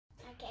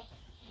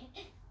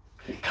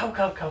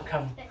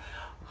Come.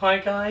 Hi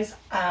guys,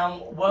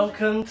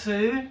 welcome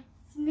to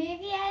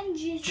Smoothie and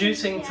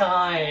juicing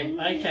time.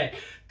 Okay,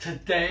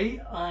 today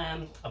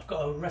I've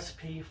got a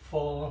recipe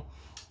for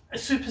a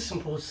super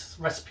simple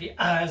recipe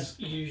as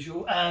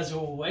usual, as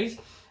always.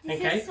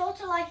 This is sort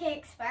of like an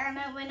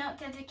experiment. We're not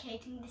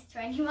dedicating this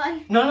to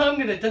anyone. No, I'm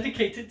going to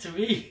dedicate it to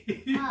me.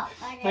 Oh,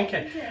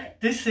 okay.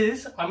 Okay,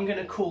 I'm going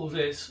to call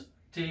this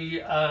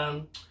the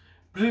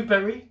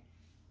blueberry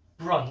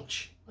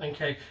brunch.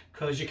 Okay,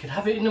 because you can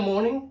have it in the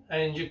morning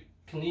and you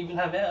can even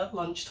have it at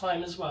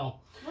lunchtime as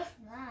well. What's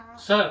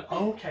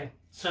that?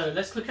 So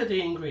let's look at the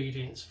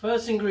ingredients.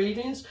 First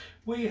ingredients,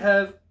 we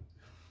have,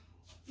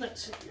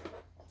 let's see,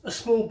 a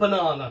small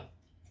banana.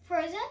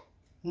 Frozen?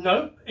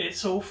 No,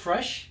 it's all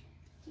fresh.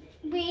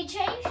 We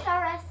changed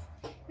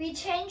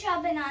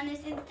our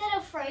bananas instead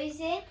of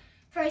frozen.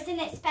 Frozen,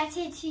 it's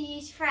better to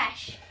use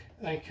fresh.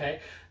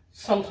 Okay,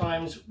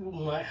 sometimes we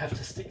might have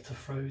to stick to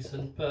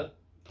frozen, but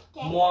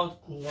more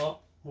than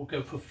not, we'll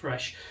go for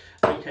fresh.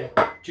 Okay,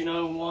 do you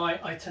know why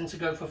I tend to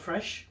go for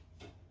fresh?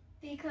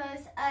 Because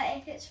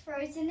if it's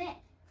frozen,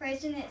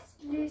 it's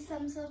lose a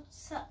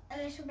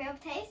little bit of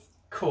taste.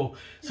 Cool.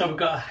 So we've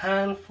got a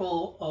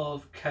handful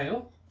of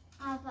kale.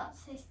 I was about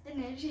to say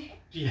spinach.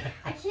 Yeah.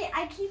 I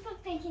keep on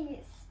thinking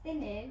it's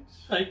spinach.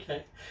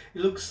 Okay,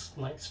 it looks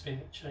like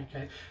spinach.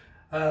 Okay,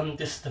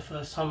 this is the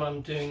first time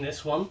I'm doing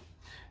this one.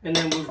 And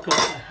then we've got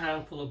a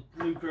handful of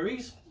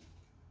blueberries.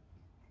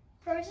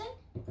 Frozen?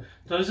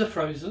 Those are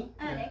frozen.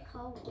 Oh, yeah. They're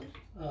cold.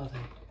 Are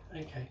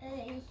they? Okay.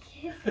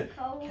 They're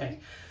cold. Okay.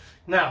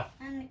 Now.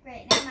 And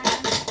great. Now my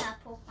one's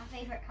purple, my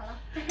favourite colour.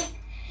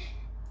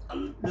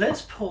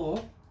 Let's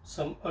pour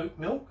some oat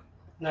milk.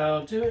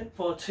 Now do it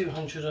for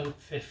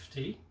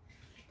 250.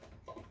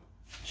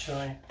 Shall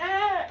I?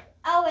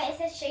 Oh wait, it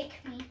says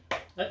shake me.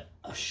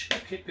 I've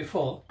shook it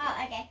before. Oh,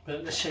 okay.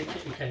 But let's shake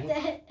it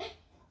again.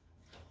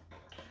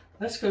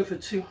 Let's go for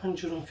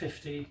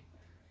 250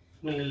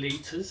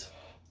 millilitres.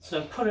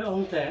 So put it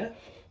on there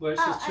where it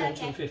says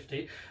 250.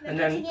 Okay. And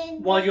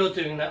then while you're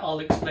doing that, I'll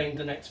explain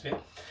the next bit.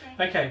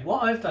 Okay,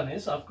 what I've done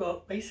is I've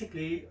got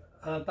basically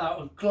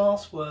about a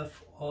glass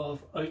worth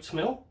of oat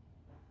milk.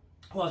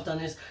 What I've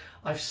done is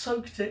I've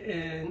soaked it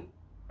in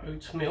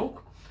oat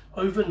milk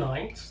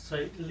overnight, so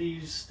it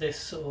leaves this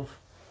sort of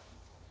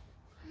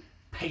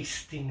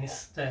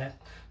pastiness there.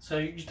 So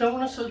you don't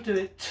want to sort of do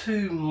it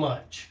too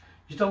much.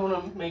 You don't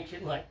want to make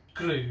it like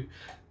glue,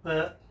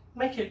 but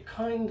make it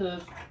kind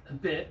of a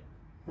bit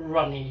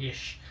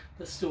runny-ish,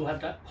 but still have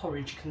that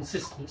porridge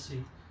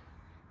consistency.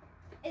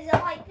 Is it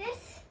like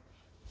this?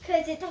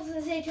 Because it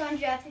doesn't say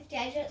 250,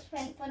 I just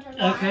went for the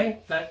line. Okay,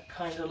 that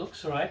kind of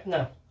looks alright.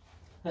 Now,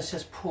 let's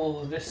just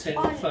pour this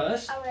in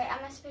first. Oh wait, am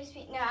I supposed to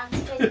be... No, I'm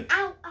supposed to...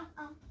 Ow.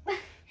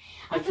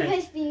 I'm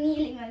supposed to be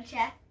kneeling on a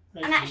chair.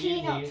 Okay, I'm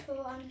actually not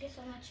tall, I'm just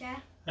on a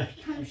chair.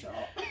 Okay. I'm short.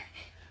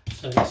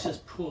 So let's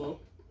just pour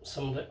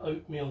some of the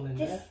oatmeal in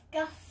there.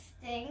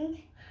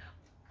 Disgusting.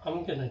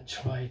 I'm going to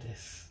try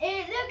this.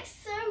 It looks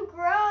so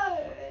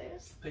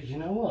gross. But you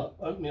know what?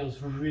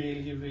 Oatmeal's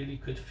really, really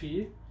good for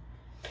you.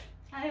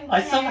 I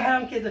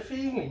somehow get the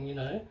feeling, you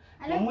know.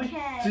 I don't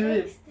care. It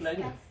looks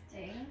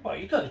disgusting. Well,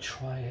 you got to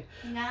try it.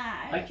 No.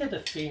 I get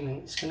the feeling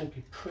it's going to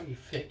be pretty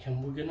thick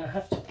and we're going to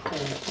have to pour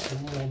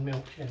some more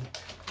milk in.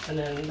 And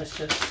then let's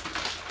just...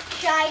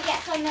 Should I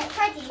get some milk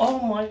ready? Oh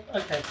my...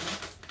 Okay.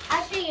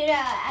 Actually,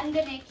 no, I'm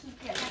going to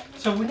keep it like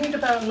this. So we need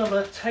about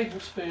another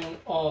tablespoon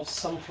of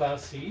sunflower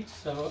seeds.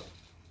 So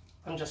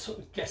I'm just sort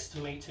of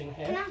guesstimating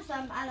here. Can I have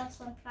some? I love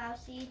sunflower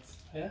seeds.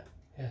 Yeah?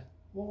 Yeah.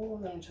 Well,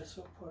 let me just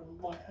sort of put it in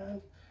my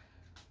hand.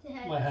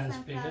 My hand's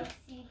bigger.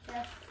 Seeds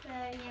are so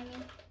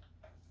yummy.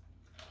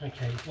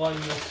 Okay, while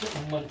you're sort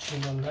of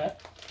munching on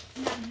that,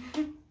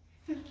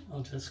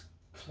 I'll just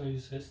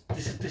close this.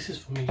 This is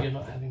for me, you're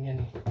not having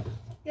any.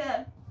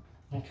 Good.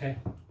 Okay.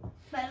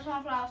 But the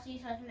sunflower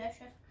seeds are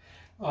delicious.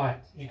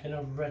 Alright, you're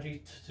gonna ready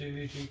to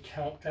do the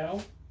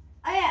countdown?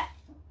 Oh yeah.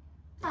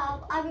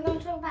 Are we going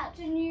to talk about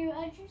the new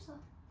juicer?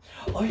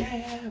 Oh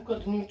yeah, I've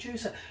got the new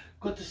juicer.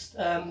 Got this,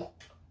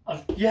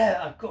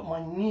 I've got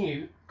my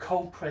new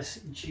cold press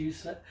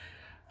juicer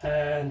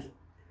and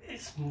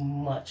it's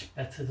much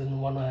better than the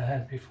one I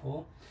had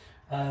before.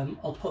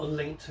 I'll put a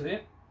link to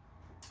it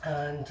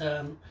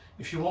and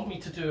if you want me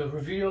to do a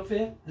review of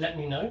it, let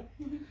me know.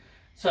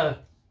 So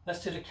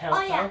let's do the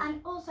countdown. Oh yeah,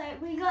 and also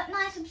we got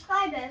 9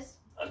 subscribers.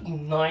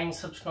 9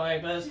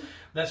 subscribers.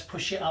 Let's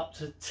push it up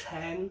to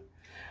 10.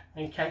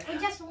 Okay.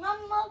 With just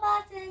one more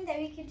button,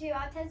 then we could do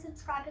our 10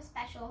 subscriber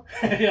special.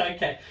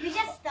 Okay. We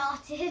just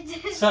started.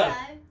 So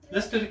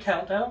let's do the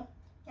countdown.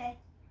 Okay.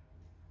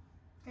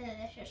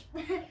 Delicious.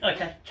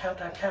 Okay,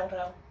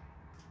 countdown.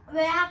 We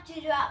have to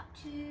do up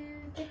to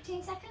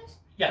 15 seconds?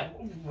 Yeah,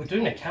 we're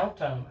doing a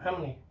countdown. How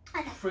many?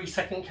 Okay.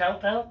 3-second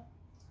countdown?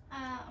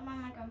 Where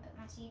am I going to put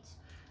my seeds?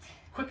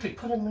 Quickly,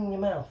 put them in your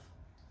mouth.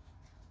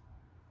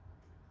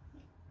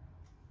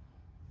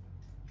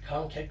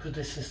 Can't get good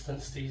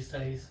assistance these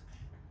days.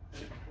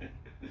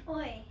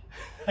 Oi.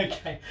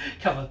 Okay,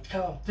 come on,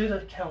 do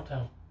the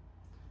countdown.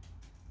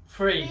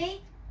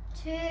 3,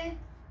 2,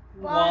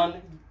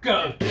 1,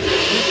 go.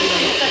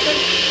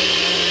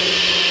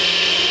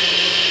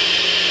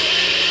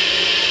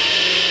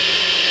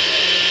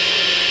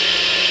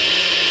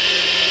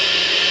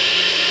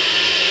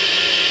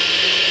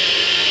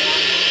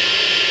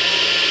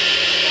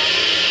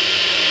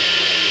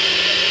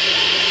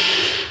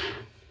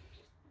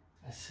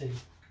 Let's see.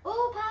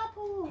 Oh,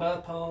 purple.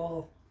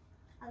 Purple.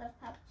 I love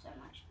purple so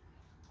much.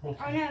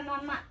 Okay. Oh no,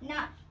 Mama,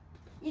 no.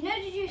 You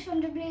know the juice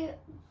from the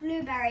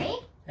blueberry?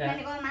 Yeah. When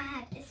it got in my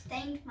hand, it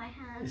stained my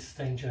hand. It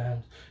stained your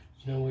hand.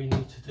 You know what you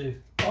need to do?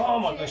 Oh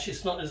my gosh,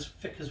 it's not as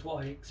thick as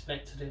what I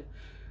expected it.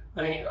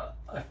 I mean,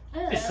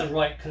 it's the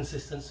right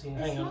consistency.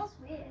 Hang on. It smells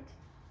weird.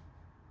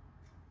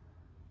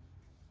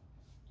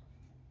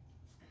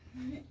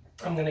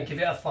 I'm going to give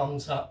it a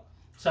thumbs up.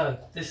 So,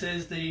 this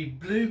is the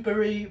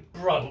blueberry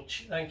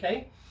brunch,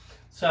 okay?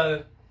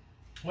 So,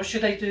 what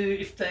should they do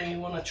if they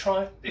want to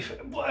try?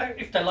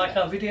 If they like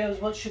our videos,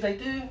 what should they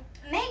do?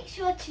 Make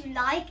sure to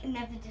like and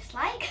never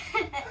dislike.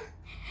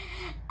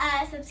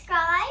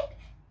 Subscribe.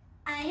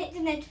 Hit the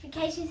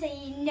notification so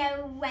you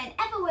know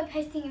whenever we're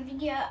posting a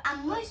video.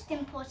 And most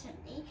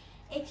importantly,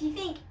 if you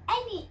think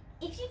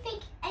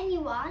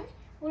anyone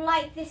will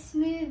like this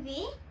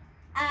smoothie,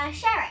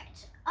 share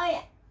it. Oh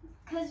yeah,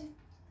 because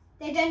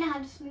they don't know how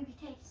the smoothie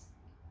tastes.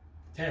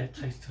 Yeah, it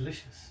tastes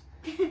delicious.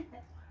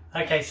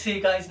 Okay, see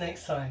you guys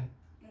next time.